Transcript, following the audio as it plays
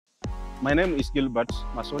My name is Gilbert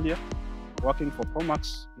Masolia, working for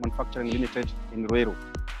Promax Manufacturing Limited in Ruiru.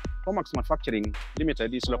 Promax Manufacturing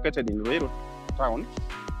Limited is located in Ruiru town,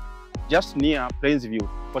 just near Plainsview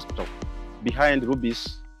Hospital, behind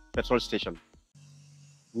Rubis petrol station.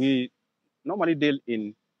 We normally deal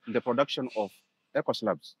in the production of eco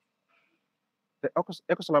slabs. The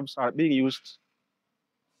eco slabs are being used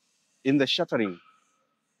in the shuttering.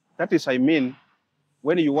 That is,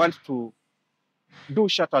 when you want to do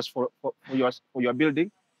shutters for your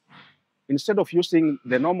building, instead of using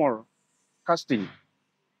the normal casting,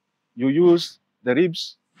 you use the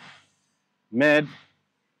ribs made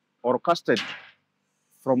or casted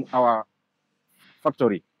from our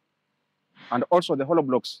factory, and also the hollow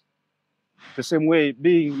blocks the same way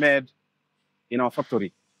being made in our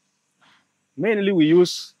factory. Mainly we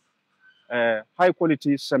use high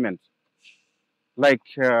quality cement. Like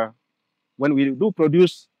when we do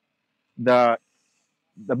produce the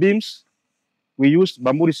beams, we use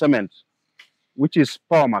Bamburi cement, which is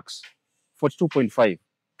Promax 42.5.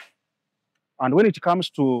 And when it comes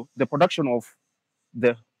to the production of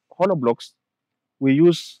the hollow blocks, we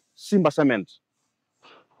use Simba cement,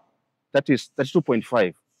 that is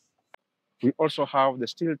 32.5. We also have the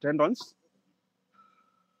steel tendons,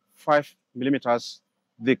 5 millimeters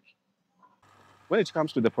thick. When it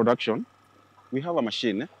comes to the production, we have a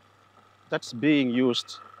machine that's being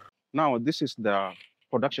used. Now, this is the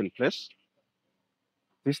production place.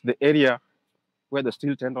 This is the area where the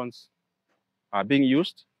steel tendons are being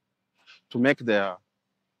used to make the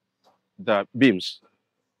beams.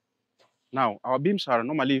 Now, our beams are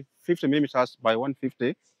normally 50 millimeters by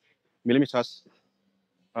 150 millimeters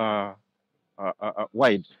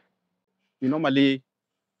wide. We normally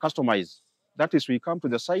customize. That is, we come to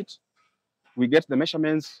the site, we get the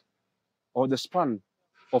measurements or the span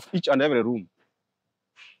of each and every room,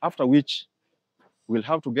 after which we'll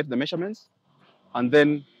have to get the measurements and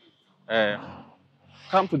then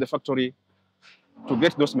come to the factory to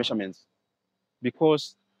get those measurements,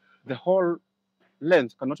 because the whole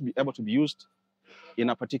length cannot be able to be used in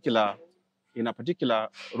a particular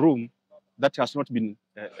room that has not been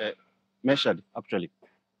measured actually.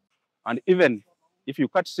 And even if you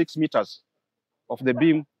cut 6 meters of the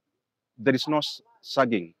beam, there is no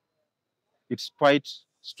sagging. It's quite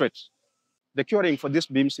straight. The curing for these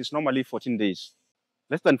beams is normally 14 days.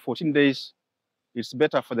 Less than 14 days, it's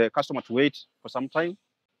better for the customer to wait for some time.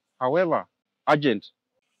 However, urgent,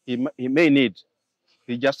 he may need,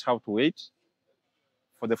 he just have to wait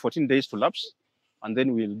for the 14 days to lapse, and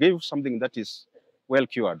then we'll give something that is well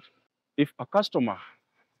cured. If a customer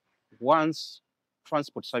wants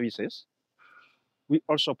transport services, we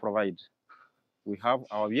also provide. We have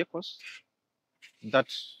our vehicles that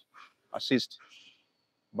assist,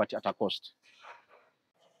 but at a cost.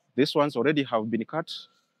 These ones already have been cut,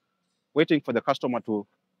 waiting for the customer to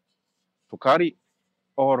carry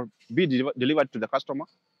or be delivered to the customer.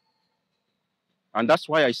 And that's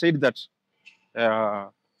why I said that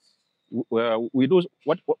we do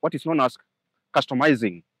what is known as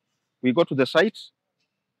customizing. We go to the site,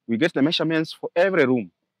 we get the measurements for every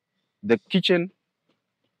room, the kitchen,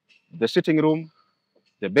 the sitting room,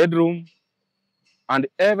 the bedroom, and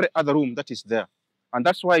every other room that is there. And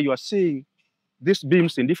that's why you are seeing these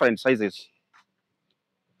beams in different sizes.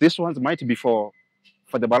 These ones might be for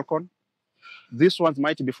the balcony. These ones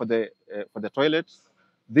might be for the toilet.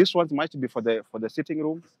 These ones might be for the sitting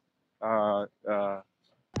room.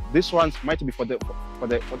 These ones might be for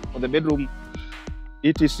the bedroom,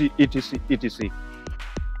 etc, etc, etc.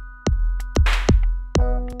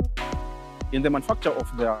 In the manufacture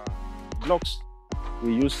of the blocks,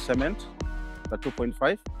 we use cement, the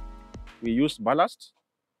 2.5. We use ballast.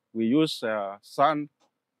 We use sand,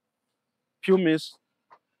 pumice,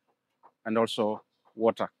 and also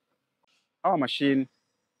water. Our machine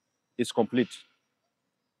is complete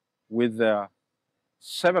with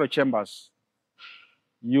several chambers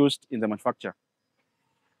used in the manufacture.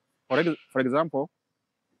 For example,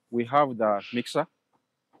 we have the mixer,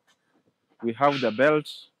 we have the belt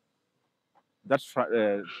that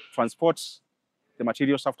transports the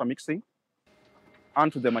materials after mixing,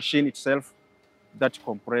 and to the machine itself that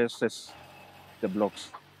compresses the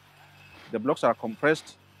blocks. The blocks are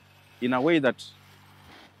compressed in a way that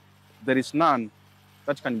there is none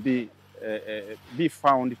that can be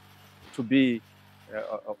found to be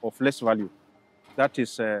of less value. That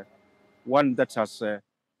is one that has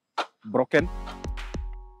broken,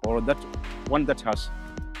 or that one that has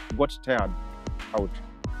got tired out.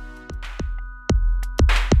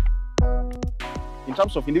 In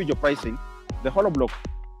terms of individual pricing, the hollow block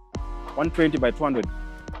 120 by 200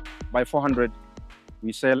 by 400,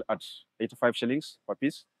 we sell at 85 shillings per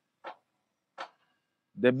piece.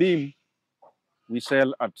 The beam we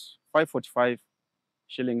sell at 545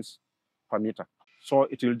 shillings per meter. So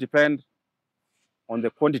it will depend on the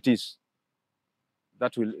quantities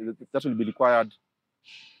that will be required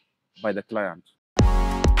by the client.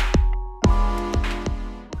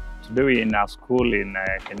 Today we're in a school in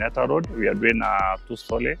Kenyatta Road. We are doing a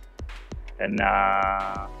two-story, and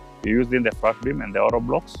we're using the flat beam and the auto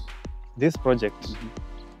blocks. This project,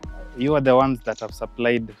 you are the ones that have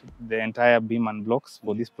supplied the entire beam and blocks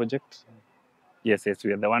for this project? Yes,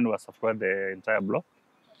 we are the one who has supplied the entire block.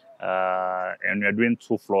 And we are doing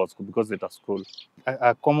 2 floors because it's a school.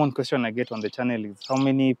 A common question I get on the channel is how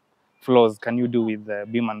many floors can you do with the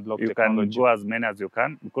beam and block technology? You can go as many as you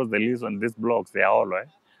can because the leaves on these blocks, they are hollow.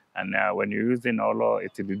 And when you're using hollow,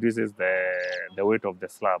 it reduces the weight of the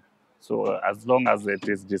slab. So as long as it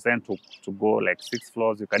is designed to go like 6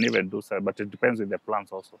 floors, you can even do so, but it depends with the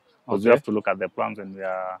plans also. Because you have to look at the plans when we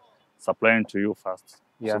are supplying to you first,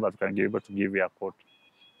 so that we can be able to give you a quote.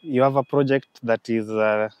 You have a project that is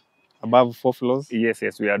above 4 floors? Yes,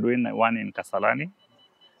 we are doing one in Kasarani.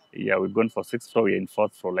 Yeah, we're going for 6th floor. We're in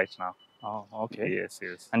 4th floor right now. Oh, okay. Yes.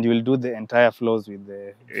 And you will do the entire floors with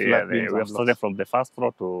the flat beams? We have started from the 1st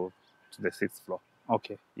floor to the 6th floor.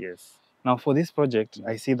 Okay. Yes. Now for this project,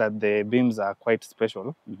 I see that the beams are quite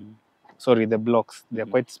special. Sorry, the blocks, they're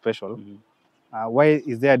quite special. Why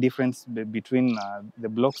is there a difference between the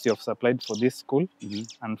blocks you have supplied for this school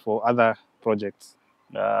and for other projects?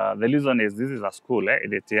 The reason is this is a school.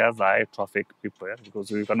 It has high traffic people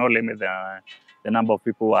because we cannot limit the number of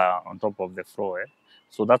people who are on top of the floor.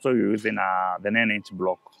 So that's why we're using the 9-inch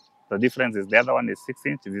block. The difference is the other one is 6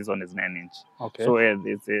 inch, this one is 9 inch. Okay. So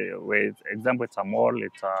example, it's a mall,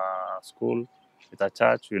 it's a school, it's a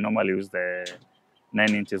church. We normally use the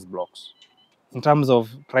 9 inches blocks. In terms of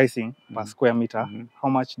pricing per square meter, how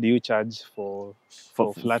much do you charge for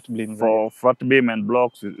flat beams? For flat beam and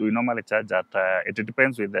blocks, we normally charge at, it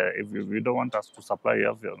depends with if you don't want us to supply, you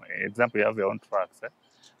have you have your own trucks.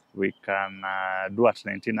 We can do at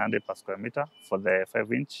 1,900 per square meter for the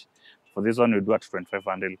 5-inch. For this one, we do at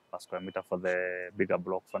 2,500 per square meter for the bigger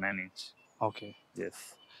block for 9-inch. Okay.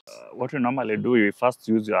 Yes. What we normally do, we first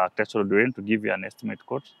use your architectural drawing to give you an estimate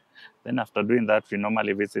quote. Then after doing that, we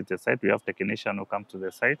normally visit the site. We have technicians who come to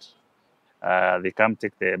the site. They come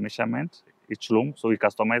take the measurement, each room. So we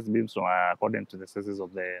customize beams according to the sizes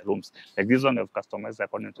of the rooms. Like this one, we have customized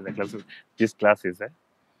according to the classes. These classes,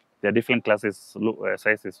 there are different classes,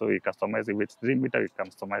 sizes. So we customize if it's 3 meter, we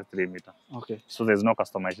customize 3 meter. Okay. So there's no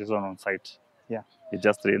customization on site. Yeah. You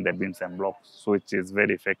just train the beams and blocks. So it is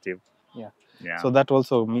very effective. Yeah. So that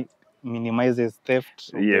also minimizes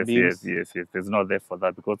theft of the beams? Yes. There's no there for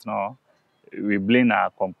that because now we blend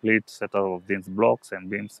a complete set of these blocks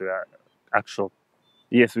and beams. Actual.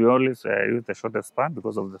 Yes, we always use the shortest span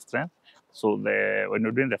because of the strength. So when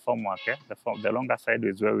you're doing the formwork, the longer side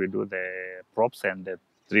is where we do the props and the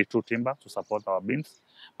 3-2 timber to support our beams.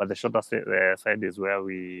 But the shorter side is where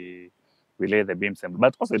we lay the beams.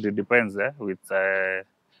 But also it depends with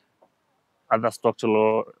other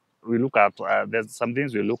structural. We look at, there's some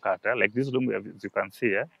things we look at, like this room, as you can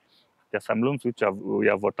see, there's some rooms which we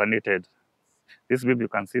have alternated. This beam, you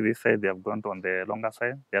can see this side, they have gone on the longer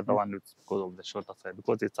side. The other one is because of the shorter side,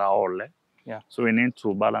 because it's a hall. So we need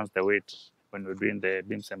to balance the weight when we're doing the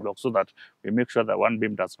beams and blocks so that we make sure that one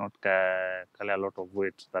beam does not carry a lot of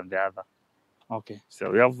weight than the other. Okay.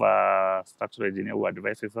 So we have a structural engineer who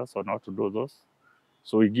advises us on how to do those.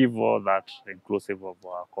 So we give all that inclusive of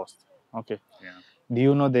our cost. Okay. Yeah. Do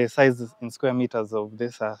you know the size in square meters of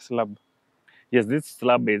this slab? Yes, this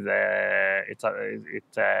slab is it's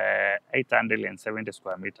 870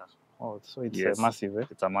 square meters. Oh, so it's massive,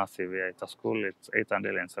 It's a massive, It's a school, it's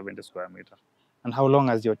 870 square meters. And how long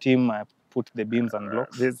has your team put the beams and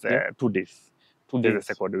blocks? This 2 days. 2 days. This is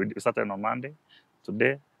the second. We started on Monday,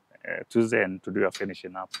 today, Tuesday, and today we are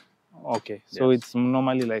finishing up. Okay, so it's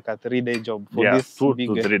normally like a 3-day job for this 2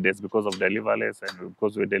 to 3 days because of deliveries and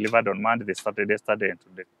because we delivered on Monday, they started yesterday and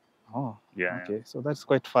today. Oh, okay. So that's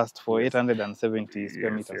quite fast for 870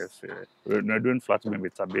 square meters. Yes. We're doing flat beam,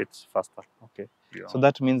 it's a bit faster. Okay. So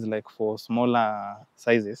that means like for smaller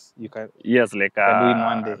sizes, you can do in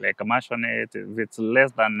 1 day. Like a maisonette, if it's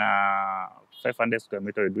less than 500 square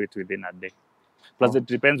meters, we do it within a day. Plus it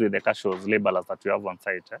depends with the casual laborers that you have on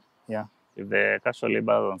site. Yeah. If the casual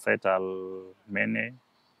laborers on site are many,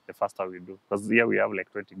 the faster we do. Because here we have like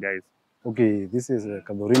 20 guys. Okay, this is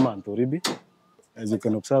Kadorima and Toribi. As you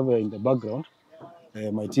can observe in the background,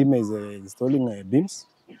 my team is installing beams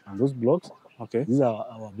and those blocks. Okay. These are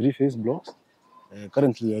our 3-phase blocks.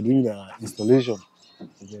 Currently, we are doing the installation,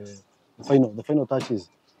 the final touches.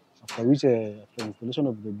 After which, after installation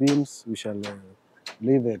of the beams, we shall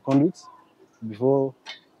lay the conduits before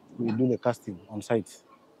we do the casting on site.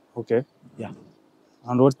 Okay. Yeah.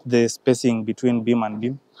 And what's the spacing between beam and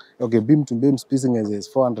beam? Okay, beam to beam spacing is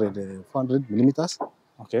 400 millimeters.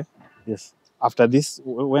 Okay. Yes. After this,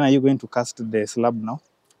 when are you going to cast the slab now?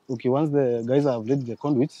 Okay, once the guys have laid the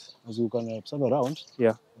conduits, as you can observe around,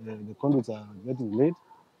 Yeah. the conduits are getting laid.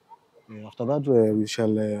 After that, we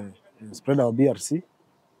shall spread our BRC.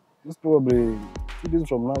 Most probably 2 days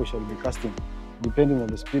from now, we shall be casting, depending on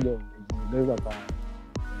the speed of the guys that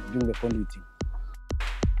are doing the conduiting.